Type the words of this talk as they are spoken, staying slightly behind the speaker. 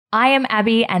I am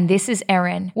Abby and this is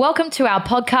Erin. Welcome to our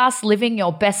podcast, Living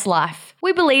Your Best Life.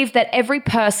 We believe that every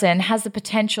person has the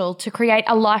potential to create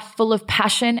a life full of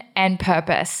passion and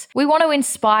purpose. We want to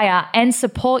inspire and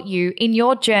support you in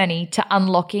your journey to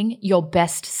unlocking your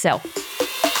best self.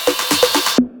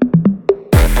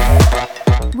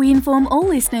 We inform all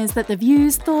listeners that the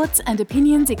views, thoughts, and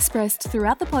opinions expressed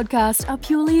throughout the podcast are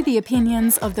purely the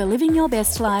opinions of the Living Your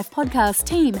Best Life podcast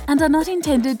team and are not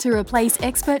intended to replace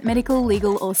expert medical,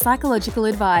 legal, or psychological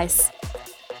advice.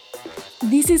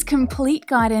 This is complete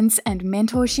guidance and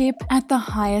mentorship at the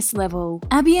highest level.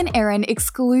 Abby and Erin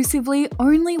exclusively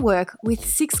only work with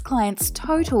 6 clients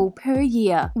total per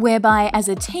year, whereby as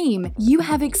a team, you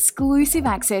have exclusive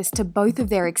access to both of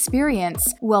their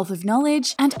experience, wealth of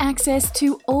knowledge, and access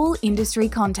to all industry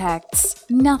contacts.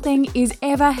 Nothing is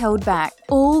ever held back.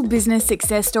 All business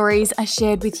success stories are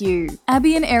shared with you.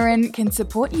 Abby and Erin can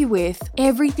support you with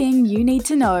everything you need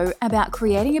to know about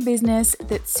creating a business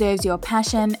that serves your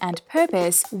passion and purpose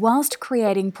whilst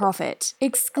creating profit.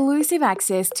 Exclusive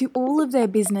access to all of their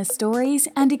business stories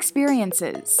and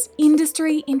experiences.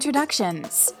 Industry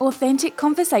introductions. Authentic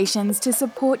conversations to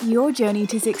support your journey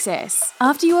to success.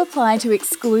 After you apply to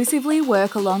exclusively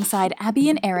work alongside Abby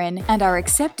and Erin and are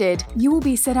accepted, you will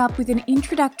be set up with an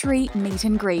introductory meet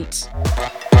and greet.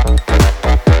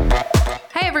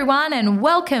 Hey everyone, and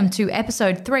welcome to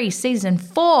episode 3, season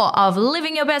 4 of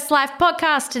Living Your Best Life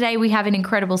podcast. Today we have an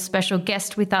incredible special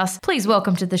guest with us. Please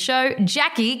welcome to the show,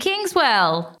 Jackie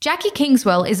Kingswell. Jackie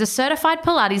Kingswell is a certified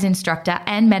Pilates instructor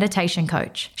and meditation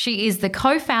coach. She is the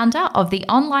co-founder of the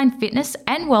online fitness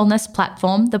and wellness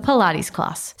platform, The Pilates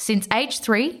Class. Since age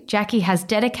 3, Jackie has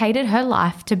dedicated her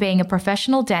life to being a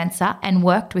professional dancer and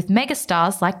worked with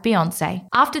megastars like Beyonce.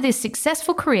 After this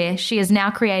successful career, she has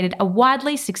now created a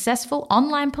widely successful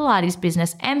online Pilates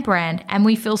business and brand, and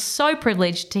we feel so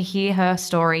privileged to hear her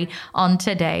story on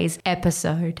today's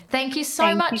episode. Thank you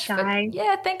so much.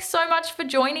 Thanks so much for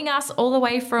joining us all the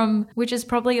way from, which is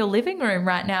probably your living room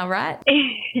right now, right?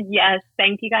 Yes,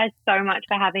 thank you guys so much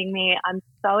for having me. I'm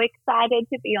so excited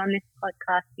to be on this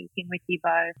podcast speaking with you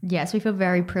both. Yes, we feel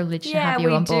very privileged to have you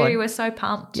on board. Yeah, we do. We're so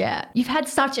pumped. Yeah. You've had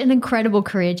such an incredible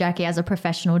career, Jackie, as a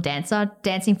professional dancer,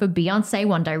 dancing for Beyonce,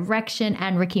 One Direction,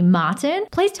 and Ricky Martin.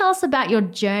 Please tell us about your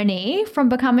journey from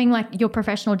becoming like your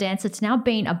professional dancer to now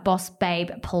being a boss babe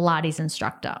Pilates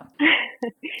instructor.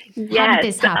 Yes. How did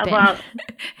this happen?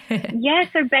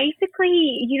 So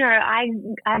basically,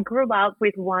 I grew up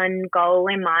with one goal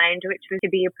in mind, which was to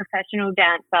be a professional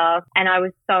dancer. And I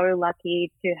was so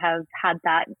lucky to have had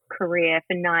that career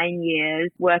for 9 years,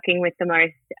 working with the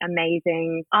most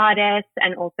amazing artists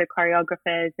and also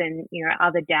choreographers and,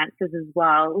 other dancers as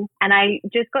well. And I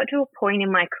just got to a point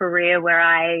in my career where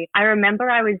I remember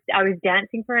I was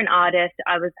dancing for an artist.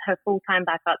 I was her full-time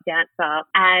backup dancer.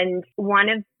 And one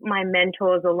of my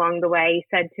mentors along the way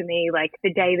said to me, like,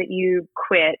 the day that you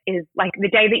quit is like the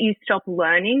day that you stop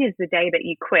learning is the day that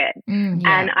you quit. And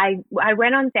I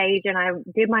went on stage and I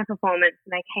did my performance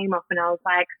and I came off and I was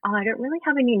like, I don't really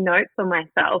have any notes for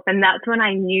myself. And that's when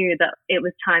I knew that it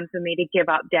was time for me to give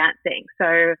up dancing.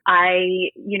 So I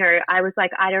was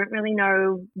like, I don't really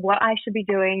know what I should be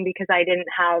doing because I didn't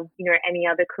have, any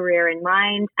other career in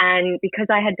mind. And because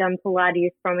I had done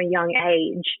Pilates from a young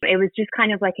age, it was just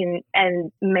kind of like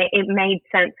it made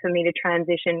sense for me to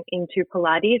transition into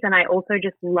Pilates. And I also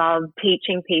just love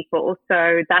teaching people.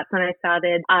 So that's when I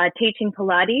started teaching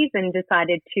Pilates and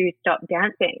decided to stop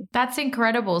dancing. That's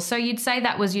incredible. So you'd say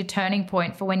that was your turning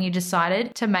point for when you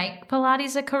decided to make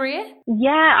Pilates a career?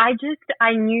 Yeah,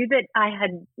 I knew that I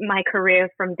had my career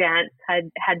from dance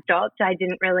had stopped. I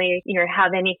didn't really,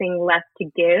 have anything left to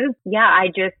give. Yeah, I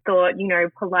just thought,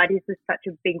 Pilates was such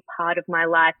a big part of my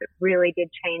life. It really did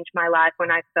change my life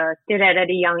when I first did it at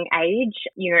a young age.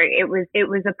 It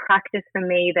was a practice for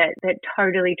me that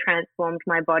totally transformed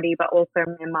my body, but also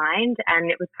my mind.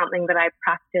 And it was something that I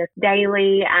practiced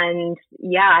daily. And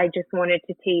yeah, I just wanted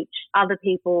to teach other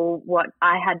people what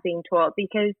I had been taught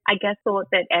because I guess thought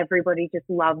that everybody just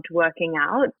loved working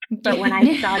out. But when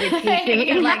I started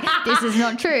teaching, like, this is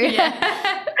not true.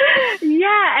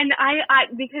 Yeah. And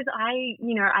because I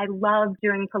loved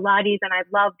doing Pilates and I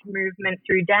loved movement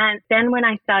through dance. Then when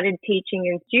I started teaching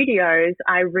in studios,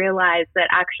 I realized that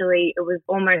actually it was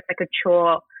almost like a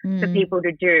chore for people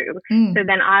to do. So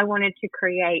then I wanted to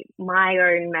create my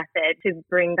own method to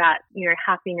bring that,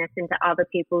 happiness into other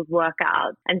people's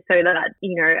workouts. And so that,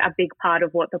 a big part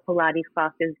of what the Pilates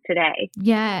class is today.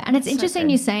 Yeah. And it's interesting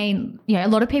you're saying, a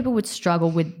lot of people would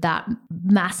struggle with that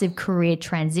massive career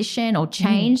transition or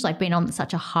change, like being on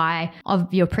such a high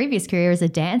of your previous career as a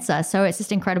dancer. So it's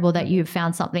just incredible that you've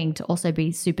found something to also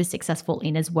be super successful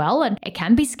in as well. And it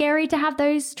can be scary to have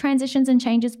those transitions and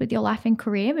changes with your life and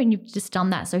career, and you've just done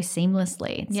that so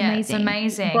seamlessly. It's amazing. It's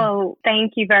amazing. Well,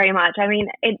 thank you very much. I mean,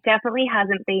 it definitely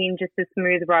hasn't been just a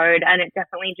smooth road, and it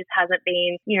definitely just hasn't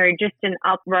been, just an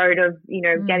up road of,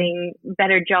 getting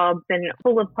better jobs and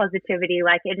full of positivity.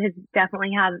 Like, it has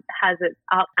definitely has its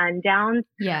ups and downs.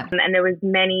 Yeah. And there was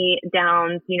many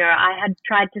downs. I had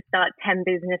tried to start 10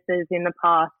 businesses in the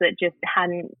past that just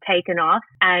hadn't taken off.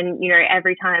 And,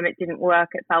 every time it didn't work,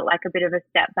 it felt like a bit of a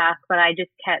step back, but I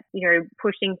just kept,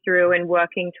 pushing through and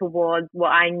working towards what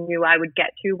I knew I would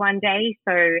get to one day.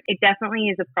 So it definitely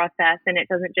is a process, and it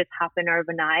doesn't just happen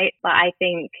overnight. But I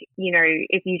think,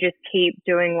 if you just keep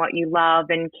doing what you love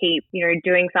and keep,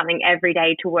 doing something every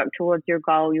day to work towards your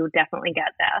goal, you'll definitely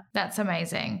get there. That's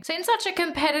amazing. So in such a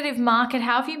competitive market,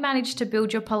 how have you managed to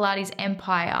build your Pilates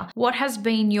empire? What has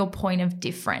been your point of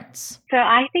difference? So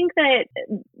I think that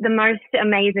the most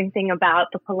amazing thing about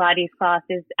the Pilates class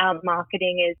is our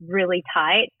marketing is really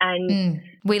tight, and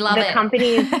we love the it.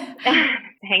 company is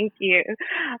thank you.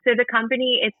 So the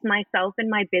company, it's myself and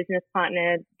my business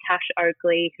partner, Tash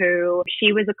Oakley, who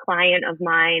she was a client of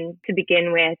mine to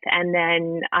begin with. And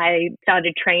then I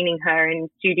started training her in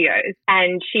studios.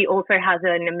 And she also has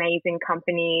an amazing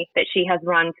company that she has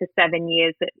run for 7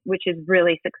 years, which is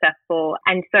really successful.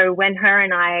 And so when her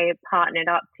and I partnered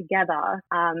up together,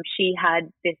 she had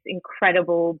this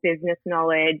incredible business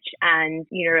knowledge and,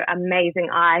 amazing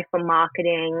eye for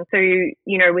marketing. So,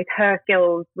 with her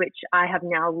skills, which I have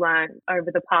now learned over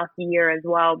the past year as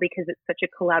well, because it's such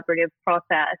a collaborative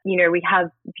process. We have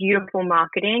beautiful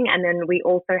marketing, and then we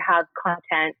also have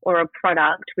content or a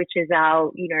product, which is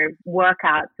our,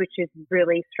 workouts, which is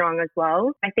really strong as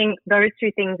well. I think those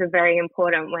two things are very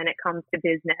important when it comes to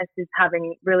business, is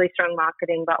having really strong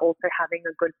marketing, but also having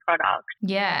a good product.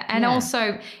 Yeah. And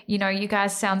also, you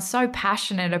guys sound so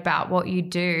passionate about what you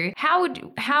do.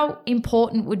 How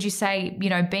important would you say,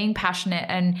 being passionate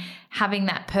and having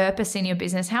that purpose in your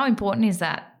business, how important is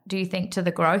that, do you think, to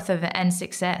the growth of it and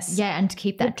success? Yeah, and to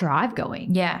keep that drive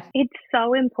going. Yeah. It's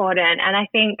so important. And I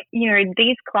think,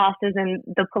 these classes and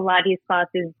the Pilates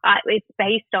classes, it's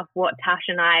based off what Tash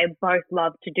and I both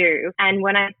love to do. And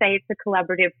when I say it's a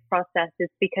collaborative process,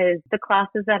 it's because the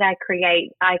classes that I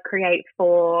create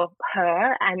for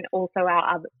her and also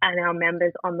our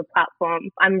members on the platform.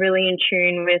 I'm really in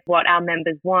tune with what our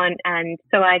members want. And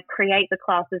so I create the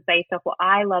classes based off what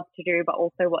I love to do, but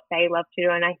also what they love to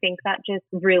do. And I think that just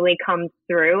really comes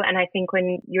through. And I think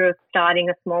when you're starting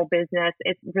a small business,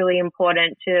 it's really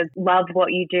important to love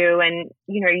what you do. And,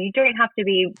 you don't have to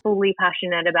be fully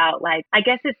passionate about, I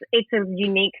guess it's a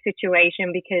unique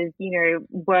situation because,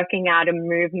 working out a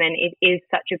movement, it is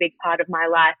such a big part of my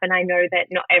life. And I know that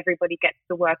not everybody gets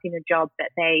to work in a job that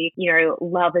they,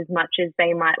 love as much as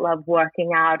they might love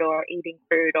working out or eating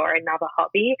food or another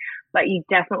hobby. But you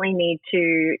definitely need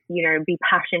to, be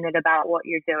passionate about what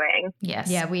you're doing. Yes.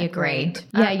 Yeah, we agree.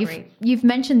 Yeah, you've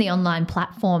mentioned the online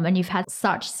platform, and you've had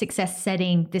such success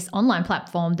setting this online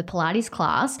platform, the Pilates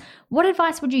class. What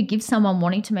advice would you give someone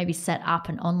wanting to maybe set up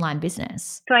an online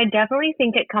business? So I definitely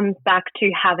think it comes back to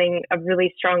having a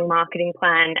really strong marketing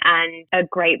plan and a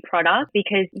great product,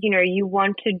 because, you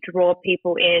want to draw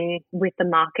people in with the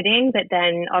marketing, but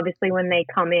then obviously when they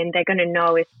come in, they're going to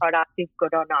know if product is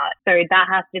good or not. So that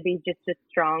has to be just as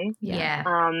strong. Yeah.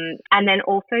 And then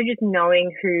also just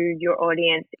knowing who your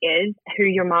audience is, who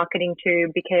you're marketing to,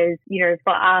 because,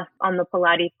 for us on the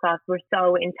Pilates class, we're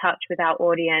so in touch with our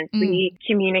audience. We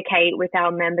communicate with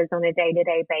our members on a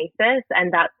day-to-day basis,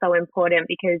 and that's so important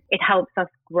because it helps us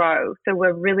grow. So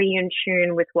we're really in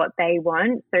tune with what they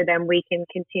want, so then we can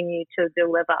continue to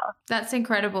deliver. That's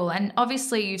incredible. And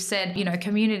obviously you've said,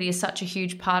 community is such a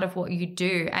huge part of what you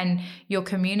do, and your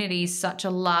community is such a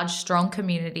large, strong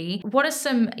community. What are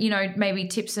some, maybe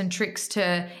tips and tricks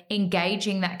to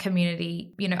engaging that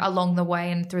community, along the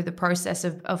way and through the process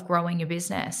of growing your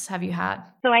business? Have you had?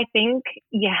 So I think,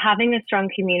 having a strong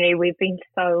community, we've been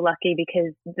so lucky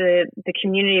because the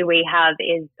community we have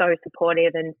is so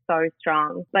supportive and so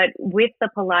strong. But with the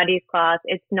Pilates class,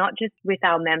 it's not just with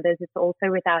our members, it's also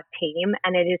with our team.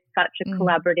 And it is such a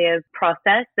collaborative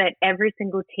process that every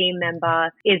single team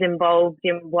member is involved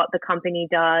in what the company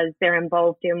does. They're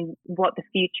involved in what the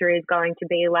future is going to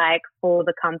be like for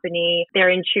the company. They're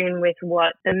in tune with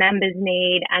what the members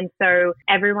need. And so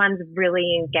everyone's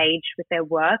really engaged with their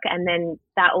work. And then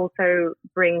that also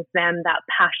brings them that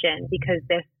passion because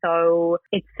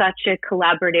it's such a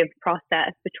collaborative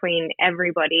process between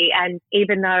everybody. And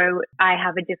even though I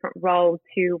have a different role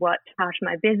to what Tash,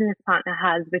 my business partner,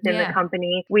 has within the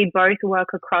company, we both work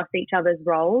across each other's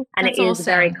roles, and it is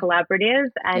very collaborative.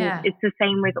 And it's the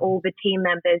same with all the team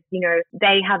members. You know,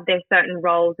 they have their certain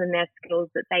roles and their skills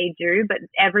that they do, but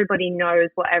everybody knows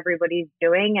what everybody's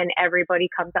doing and everybody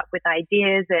comes up with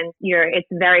ideas, and, you know, it's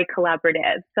very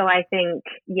collaborative. So I think,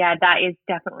 that is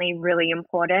definitely really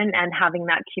important, and having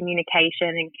that communication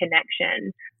and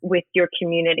connection with your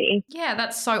community. Yeah,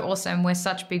 that's so awesome. We're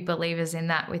such big believers in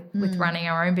that with running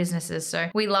our own businesses. So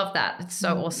we love that. It's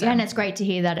so awesome. Yeah, and it's great to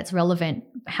hear that it's relevant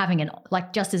having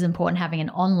just as important having an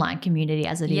online community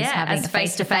as it is having a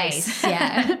face-to-face.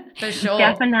 Yeah, for sure.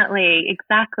 Definitely.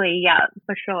 Exactly. Yeah,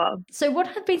 for sure. So what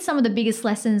have been some of the biggest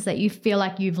lessons that you feel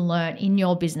like you've learned in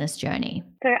your business journey?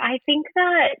 So I think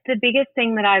that the biggest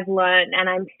thing that I've learned, and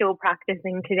I'm still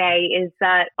practicing today, is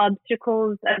that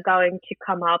obstacles are going to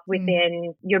come up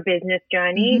within your business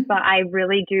journey. But I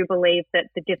really do believe that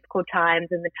the difficult times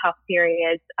and the tough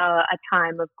periods are a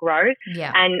time of growth.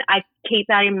 Yeah. And I keep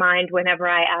that in mind whenever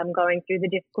I am going through the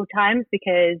difficult times,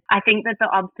 because I think that the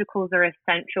obstacles are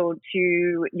essential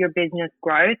to your business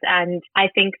growth. And I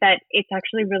think that it's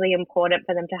actually really important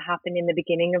for them to happen in the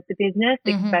beginning of the business,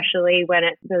 especially when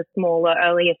it's the smaller,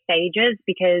 earlier stages,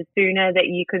 because sooner that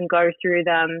you can go through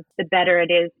them, the better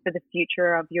it is for the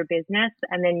future of your business.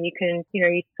 And then you can,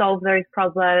 you solve those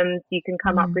problems, you can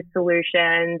come up with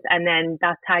solutions, and then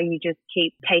that's how you just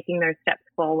keep taking those steps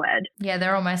forward. Yeah,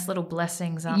 they're almost little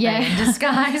blessings, aren't they, in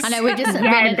disguise? I know, we're just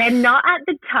they're not at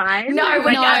the time. No,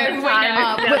 we know.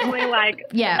 Definitely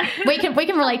we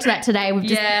can relate to that today.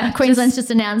 We've Queensland's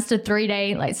just announced a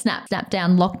 3-day snap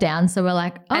down lockdown, so we're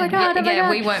like, oh my god,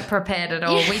 we weren't prepared at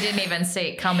all. We didn't even see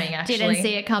it coming. Actually, didn't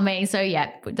see it coming. So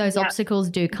those obstacles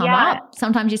do come up.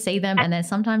 Sometimes you see them, and then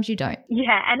sometimes you don't.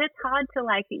 Yeah, and it's hard to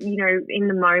in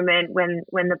the moment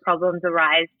when the problems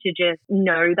arise to just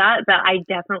know that. But I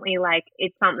definitely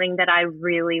it's something that I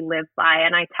really live by,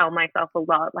 and I tell myself a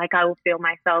lot. I will feel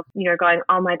myself, going,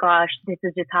 oh my gosh, this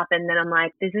has just happened. Then I'm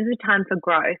like, this is a time for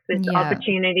growth. This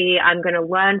opportunity. I'm going to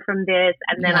learn from this,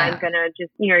 and then I'm going to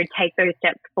just, take those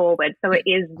steps forward. So it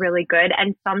is really good.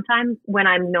 And sometimes when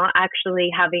I'm not actually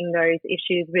having those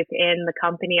issues within the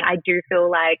company, I do feel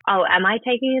like, oh, am I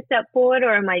taking a step forward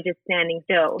or am I just standing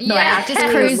still? So I just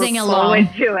cruising along.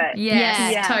 To it.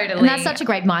 Yes, totally. And that's such a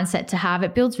great mindset to have.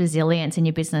 It builds resilience in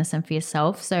your business and for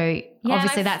yourself. So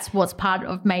obviously that's what's part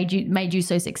of made you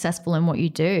so successful in what you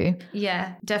do.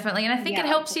 Yeah, definitely. And I think it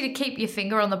helps you to keep your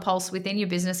finger on the pulse within your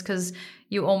business, because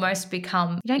you almost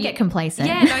become... You don't get complacent.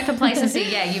 Yeah, no complacency.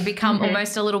 You become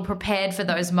almost a little prepared for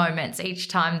those moments each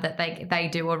time that they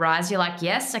do arise. You're like,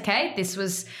 yes, okay, this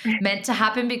was meant to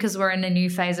happen because we're in a new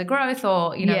phase of growth, or,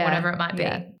 whatever it might be.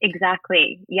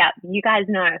 Exactly. Yeah, you guys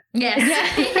know. Yes.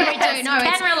 We do. No,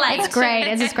 it's great.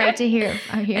 It's great to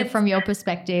hear from your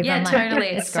perspective. Yeah, totally.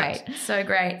 It's great. So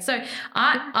great. So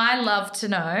I love to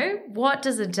know, what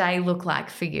does a day look like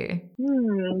for you?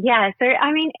 Yeah. So,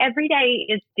 every day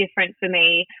is different for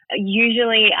me.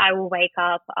 Usually I will wake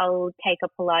up, I'll take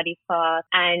a Pilates class,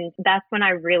 and that's when I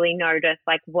really notice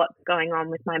what's going on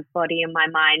with my body and my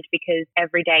mind, because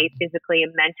every day physically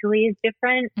and mentally is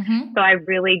different. So I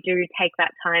really do take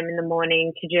that time in the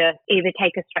morning to just either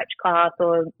take a stretch class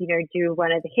or, do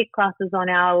one of the HIIT classes on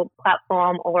our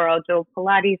platform, or I'll do a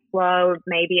Pilates flow,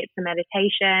 maybe it's a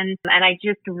meditation. And I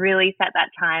just really set that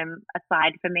time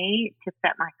aside for me to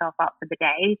set myself up for the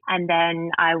day. And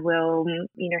then I will,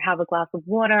 have a glass of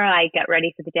water, I get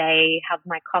ready for the day, have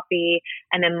my coffee,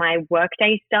 and then my work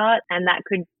day starts. And that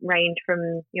could range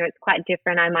from, it's quite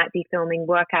different. I might be filming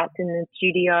workouts in the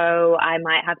studio. I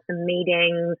might have some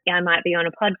meetings. I might be on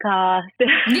a podcast.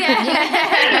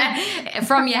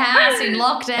 From your house in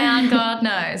lockdown, God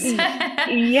knows.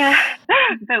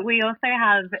 But we also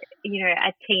have,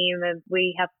 a team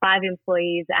we have 5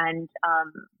 employees and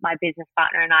my business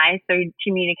partner and I. So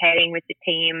communicating with the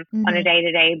team on a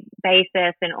day-to-day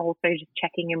basis and also just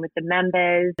checking in with the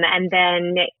members. And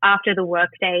then after the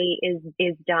workday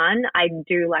is done, I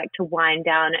do like to wind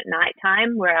down at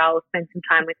nighttime where I'll spend some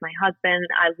time with my husband.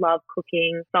 I love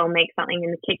cooking, so I'll make something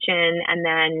in the kitchen. And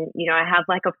then, I have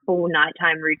like a full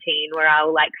nighttime routine where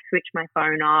I'll like switch my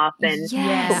phone off and put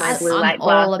my blue light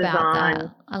glasses on.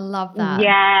 That. I love that.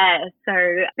 Yeah. So,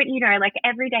 but like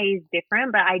every day is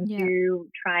different, but I do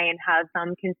try and have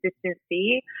some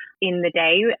consistency in the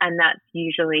day, and that's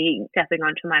usually stepping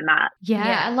onto my mat.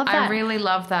 Yeah, I love that. I really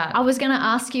love that. I was going to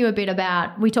ask you a bit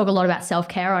about, we talk a lot about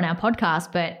self-care on our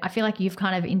podcast, but I feel like you've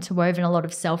kind of interwoven a lot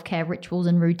of self-care rituals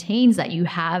and routines that you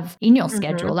have in your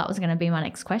schedule. That was going to be my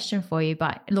next question for you,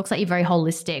 but it looks like you're very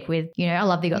holistic with, I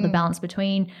love that you got the balance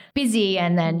between busy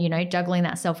and then, juggling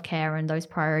that self-care and those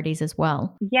priorities as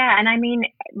well. Yeah. And I mean,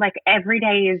 like every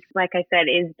day is, like I said,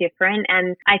 is different.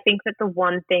 And I think that the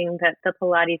one thing that the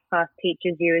Pilates class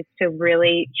teaches you is to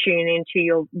really tune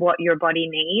into what your body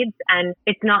needs. And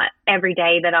it's not every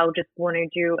day that I'll just want to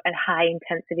do a high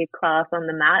intensity class on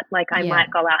the mat. Like I might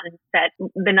go out and set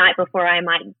the night before, I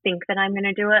might think that I'm going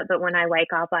to do it, but when I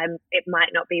wake up, it might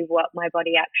not be what my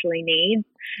body actually needs.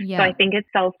 Yeah. So I think it's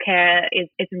self-care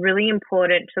it's really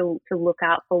important to look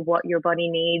out for what your body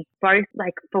needs, both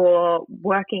like for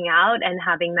working out and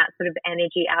having that sort of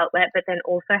energy outlet, but then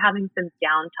also having some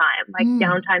downtime. Like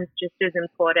downtime's just as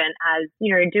important as,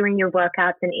 doing your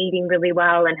workouts and eating really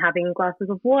well and having glasses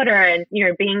of water and,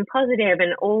 being positive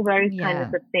and all those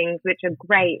kinds of things, which are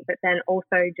great, but then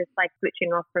also just like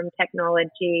switching off from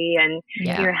technology and,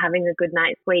 having a good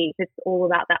night's sleep. It's all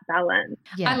about that balance.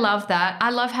 Yeah. I love that. I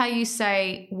love how you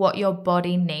say what your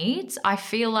body needs. I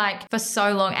feel like for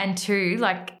so long, and too,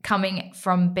 like coming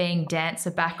from being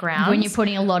dancer background, when you're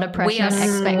putting a lot of pressure and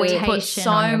expectation, we put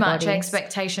so much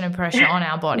expectation and pressure on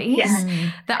our bodies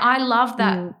that I love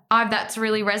that. That's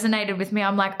really resonated with me.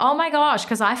 I'm like, oh my gosh,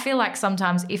 because I feel like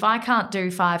sometimes if I can't do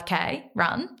 5K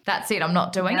run, that's it. I'm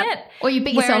not doing it. Or you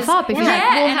beat yourself up if you're like,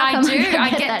 well, and how come I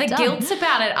get the guilt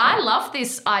about it. I love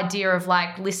this idea of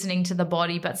like listening to the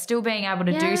body, but still being able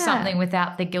to do something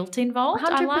without the guilt involved.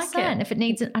 100%. I like it. If it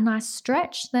needs a nice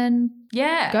stretch, then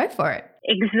go for it.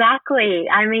 Exactly.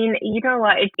 I mean, you know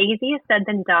what? It's easier said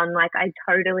than done. Like, I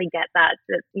totally get that,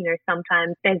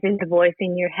 sometimes there's this voice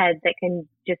in your head that can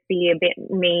just be a bit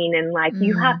mean and like,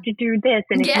 you have to do this.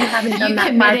 And if you haven't done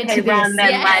that 5K run,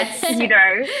 then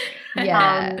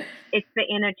it's the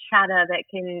inner chatter that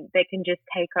can just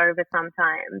take over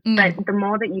sometimes. But the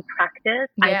more that you practice,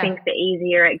 I think the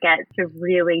easier it gets to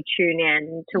really tune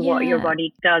in to what your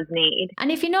body does need.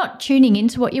 And if you're not tuning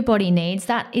into what your body needs,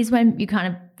 that is when you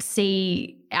kind of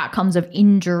see outcomes of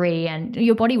injury, and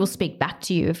your body will speak back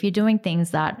to you if you're doing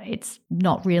things that it's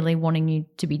not really wanting you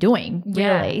to be doing,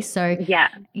 really. So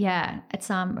it's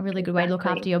a really good way to look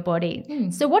after your body.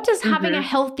 So what does having a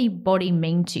healthy body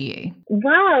mean to you?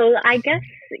 Well, I guess,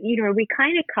 we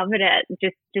kind of covered it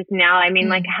just now. I mean,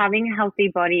 like having a healthy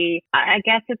body, I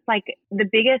guess it's like the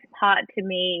biggest part to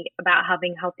me about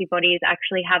having a healthy body is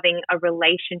actually having a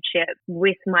relationship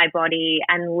with my body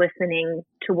and listening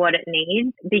to what it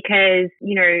needs. Because,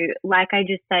 like I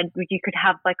just said, you could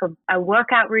have like a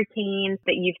workout routine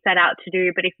that you've set out to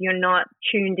do, but if you're not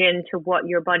tuned in to what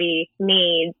your body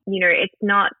needs, it's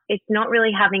not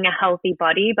really having a healthy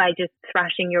body by just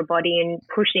thrashing your body and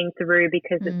pushing through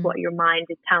because it's what your mind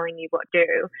is telling you what to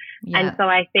do. And so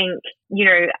I think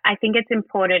it's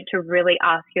important to really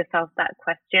ask yourself that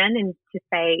question and to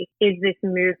say, is this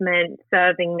movement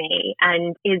serving me?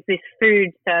 And is this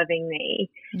food serving me?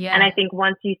 Yeah. And I think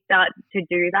once you start to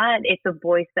do that, it's a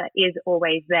voice that is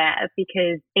always there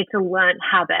because it's a learned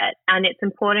habit. And it's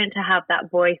important to have that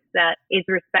voice that is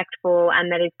respectful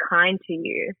and that is kind to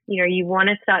you. You want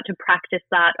to start to practice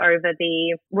that over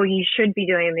you should be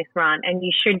doing this run and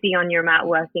you should be on your mat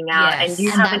working out and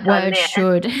you haven't done this.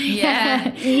 Should.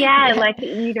 Like,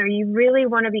 you really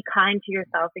want to be kind to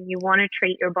yourself and you want to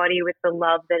treat your body with the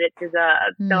love that it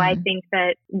deserves. So I think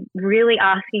that really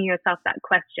asking yourself that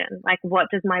question, like, what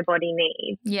does my body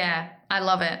need? Yeah, I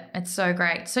love it. It's so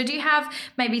great. So do you have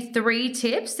maybe 3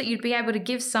 tips that you'd be able to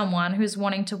give someone who's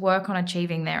wanting to work on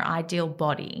achieving their ideal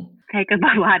body? Take a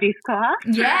Pilates class.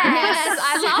 Yes,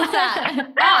 I love that.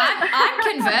 I'm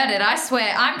converted. I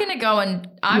swear. I'm going to go and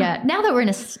now that we're in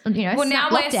a now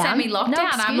we're semi-lockdown.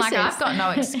 I'm like, I've got no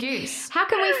excuse. How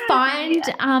can we find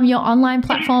your online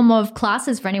platform of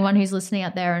classes for anyone who's listening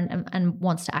out there and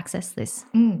wants to access this?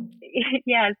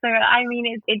 Yeah, so I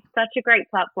mean, it's such a great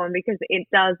platform because it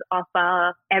does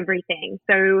offer everything.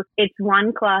 So it's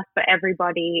one class for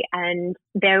everybody, and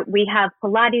there we have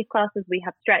Pilates classes, we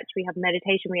have stretch, we have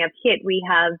meditation, we have HIIT, we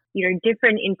have,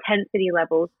 different intensity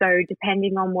levels. So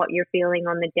depending on what you're feeling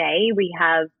on the day, we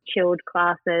have chilled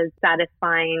classes,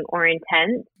 satisfying or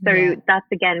intense. So that's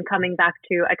again coming back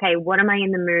to, okay, what am I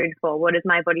in the mood for? What does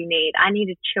my body need? I need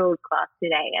a chilled class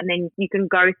today. And then you can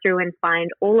go through and find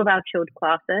all of our chilled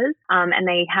classes. And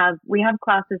we have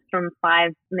classes from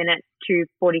 5 minutes to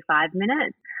 45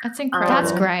 minutes. That's incredible.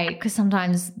 That's great, because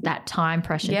sometimes that time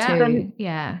pressure too.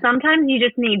 Sometimes you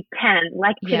just need 10.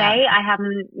 Like today, I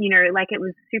haven't, it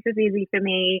was super busy for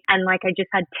me. And I just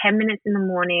had 10 minutes in the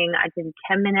morning. I did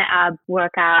a 10-minute ab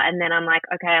workout. And then I'm like,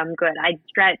 okay, I'm good. I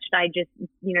stretched. I just,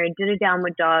 did a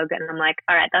downward dog. And I'm like,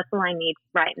 all right, that's all I need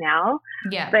right now.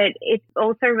 Yeah. But it's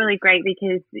also really great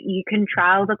because you can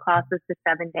trial the classes for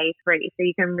 7 days free. So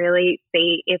you can really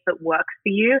see if it works for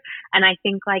you. And I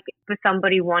think for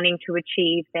somebody wanting to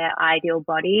achieve their ideal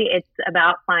body, it's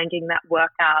about finding that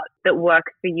workout that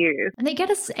works for you. And they get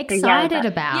us excited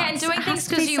about. Yeah, and doing things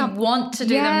because you want to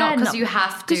do them, not because you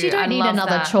have to. Because you don't need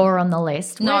another chore on the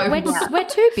list. No. We're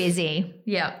too busy.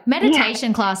 Yeah.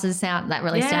 Meditation classes stands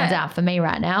out for me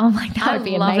right now. I'm like, that would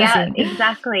be amazing. Yeah,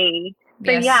 exactly.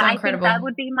 So Yes, I incredible. think that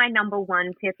would be my number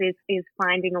one tip is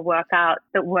finding a workout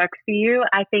that works for you.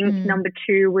 I think number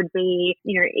 2 would be,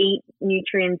 eat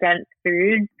nutrient-dense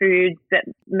foods that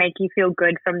make you feel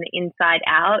good from the inside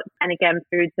out. And again,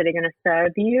 foods that are going to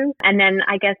serve you. And then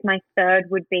I guess my third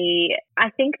would be,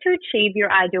 I think to achieve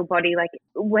your ideal body,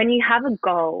 when you have a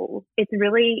goal, it's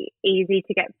really easy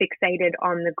to get fixated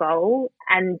on the goal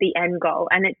and the end goal.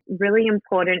 And it's really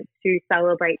important to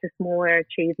celebrate the smaller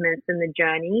achievements in the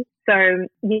journey. So,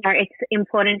 it's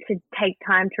important to take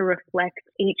time to reflect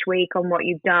each week on what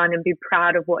you've done and be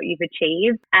proud of what you've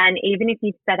achieved. And even if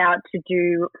you set out to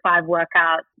do 5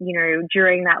 workouts,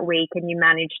 during that week and you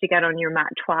manage to get on your mat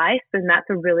twice, then that's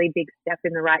a really big step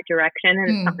in the right direction and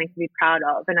it's something to be proud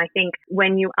of. And I think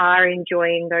when you are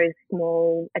enjoying those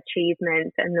small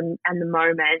achievements and the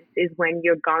moments is when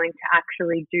you're going to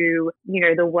actually do,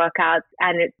 the workouts,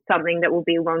 and it's something that will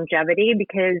be longevity,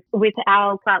 because with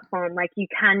our platform, you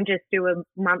can just do a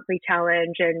monthly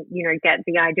challenge and, get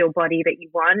the ideal body that you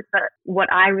want. But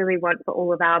what I really want for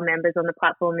all of our members on the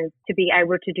platform is to be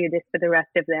able to do this for the rest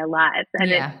of their lives. And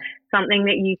it's something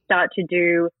that you start to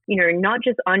do, not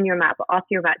just on your mat, but off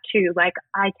your mat too.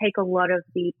 I take a lot of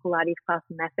the Pilates class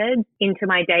methods into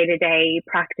my day-to-day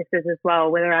practices as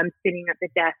well, whether I'm sitting at the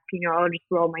desk, I'll just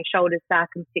roll my shoulders back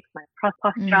and fix my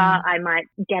posture. I might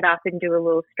get up and do a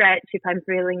little stretch. If I'm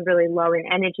feeling really low in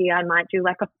energy, I might do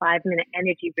a 5-minute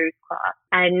energy boost class.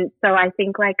 And so I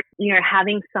think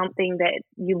having something that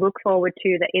you look forward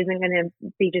to that isn't going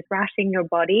to be just rashing your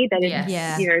body, that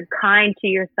is, kind to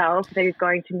yourself, that is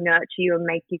going to nurture you and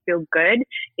make you feel good,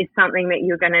 is something that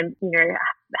you're going to,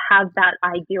 have that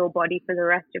ideal body for the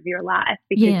rest of your life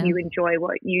because you enjoy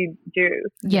what you do.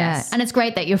 Yes. And it's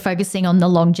great that you're focusing on the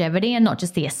longevity and not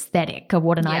just the aesthetic of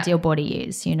what an ideal body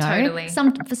is, Totally.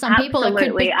 For some people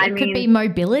it could be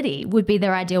mobility would be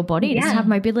their ideal body, just to have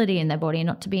mobility in their body and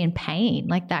not to be in pain.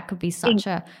 That could be such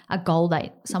a goal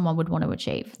that someone would want to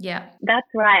achieve. Yeah. That's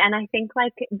right. And I think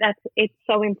it's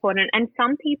so important. And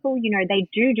some people, they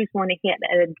do just want to hit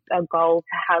a goal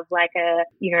to have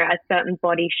a certain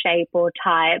body shape or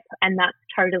type, and that's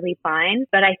totally fine.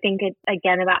 But I think it's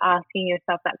again about asking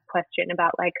yourself that question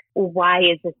about why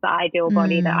is this the ideal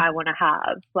body that I want to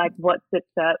have?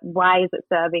 Why is it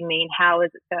serving me, and how is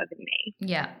it serving me?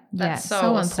 Yeah, that's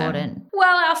so awesome. Important.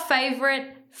 Well, our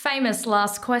famous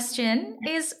last question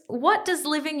is, what does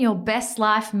living your best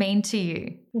life mean to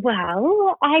you?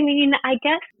 Well, I mean, I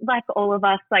guess like all of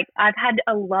us, I've had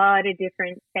a lot of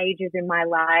different stages in my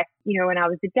life. When I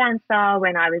was a dancer,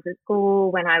 when I was at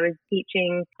school, when I was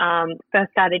teaching,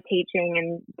 first started teaching,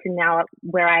 and to now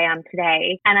where I am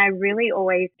today. And I really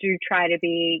always do try to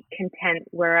be content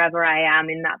wherever I am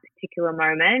in that particular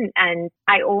moment. And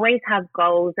I always have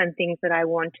goals and things that I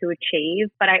want to achieve,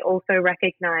 but I also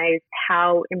recognize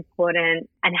how important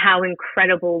and how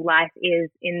incredible life is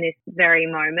in this very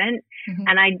moment. Mm-hmm.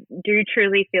 And I do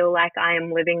truly feel like I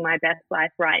am living my best life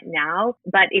right now.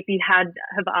 But if you have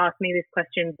asked me this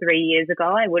question 3 years ago,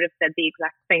 I would have said the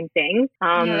exact same thing.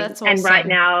 That's awesome. And right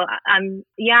now, I'm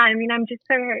just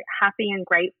so happy and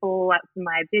grateful for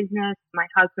my business, my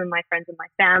husband, my friends and my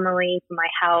family, for my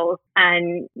health.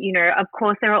 And, of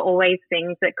course, there are always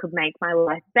things that could make my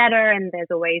life better. And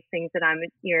there's always things that I'm,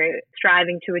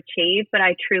 striving to achieve. But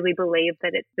I truly believe that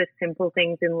that it's the simple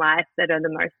things in life that are the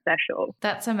most special.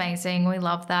 That's amazing. We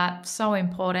love that. So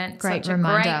important. Great Such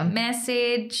reminder. a great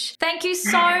message. Thank you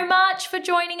so much for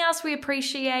joining us. We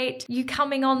appreciate you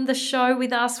coming on the show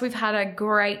with us. We've had a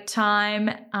great time.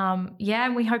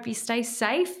 And we hope you stay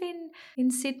safe in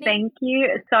Sydney. Thank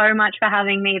you so much for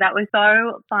having me. That was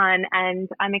so fun, and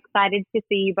I'm excited to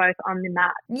see you both on the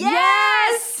mat.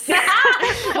 Yes!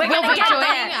 We're going to get joining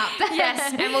there. up.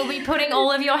 Yes, and we'll be putting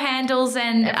all of your handles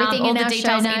and Everything all in the our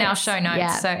details show in our notes. show notes,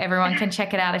 Yeah. so everyone can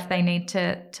check it out if they need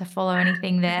to follow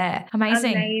anything there.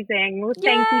 Amazing. Amazing. Well,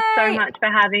 thank you so Yay! much for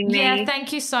having me. Yeah,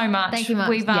 thank you so much. Thank you much.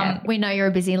 We've, we know you're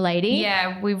a busy lady.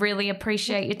 Yeah, we really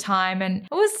appreciate your time, and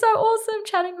it was so awesome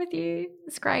chatting with you.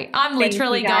 It's great. I'm Thank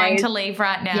literally you, going guys. to leave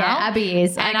right now. Yeah, Abby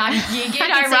is. And I'm, you know,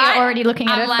 I can see right? her already looking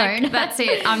at I'm her like, phone. that's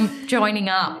it. I'm joining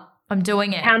up. I'm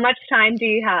doing it. How much time do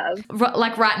you have?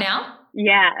 Like right now?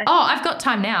 Yeah. Oh, I've got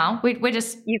time now. We're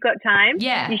just, You've got time?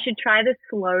 Yeah. You should try the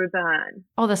slow burn.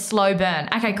 the slow burn.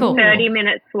 Okay, cool.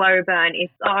 30-minute slow burn is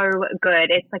so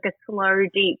good. It's like a slow,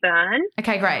 deep burn.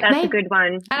 Okay, great. That's a good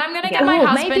one. And I'm going to Yeah. get my Ooh,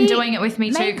 husband maybe- doing it with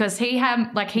me too, maybe- because he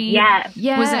Yeah.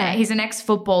 Yeah. he's an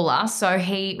ex-footballer, so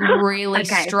he really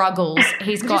Okay. struggles.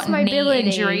 He's got Just knee mobility,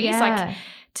 injuries. yeah. Like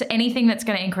to anything that's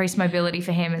going to increase mobility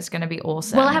for him is going to be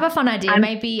awesome. Well, I have a fun idea.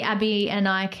 Maybe Abby and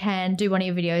I can do one of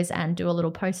your videos and do a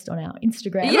little post on our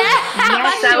Instagram. yeah,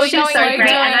 that would be Showing so you great.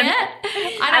 doing And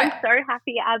it. I I'm know. so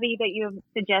happy, Abby, that you're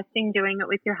suggesting doing it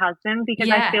with your husband, because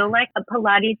Yeah. I feel like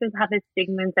Pilates have a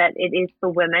stigma that it is for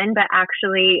women, but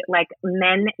actually, like,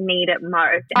 men need it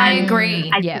most. I And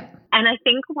agree. Yeah. And I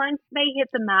think once they hit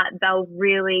the mat, they'll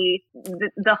really,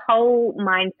 the whole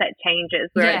mindset changes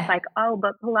where Yeah. it's like, oh,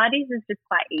 but Pilates is just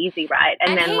quite easy, right? And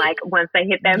And then he- like once they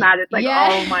hit their mat, it's like, Yeah.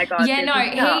 oh my God. Yeah, this no,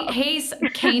 is tough. he's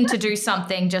keen to do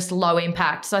something just low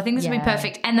impact. So I think this would be Yeah.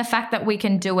 perfect. And the fact that we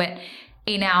can do it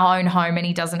in our own home and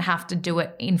he doesn't have to do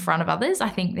it in front of others, I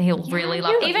think he'll really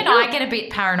love it. Even I get a bit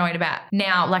paranoid about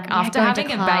now, like after going to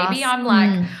having a class. baby, I'm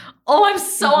like, oh, I'm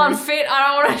so unfit. I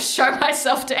don't want to show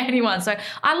myself to anyone. So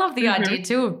I love the idea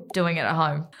too of doing it at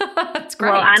home. It's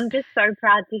great. Well, I'm just so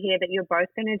proud to hear that you're both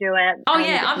going to do it. Oh, and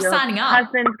yeah, I'm your signing up.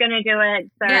 husband's going to do it.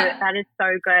 So Yeah. that is so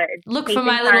good. Look Keep for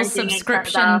my little encouraging each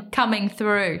subscription other. coming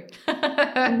through.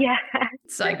 Yeah.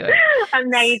 So good.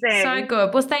 Amazing. So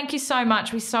good. Well, thank you so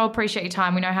much. We so appreciate your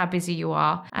time. We know how busy you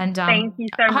are. And Thank you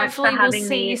so much hopefully for we'll having see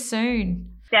me. you soon.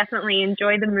 Definitely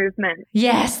enjoy the movement.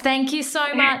 Yes, thank you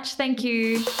so much. Thank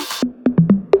you.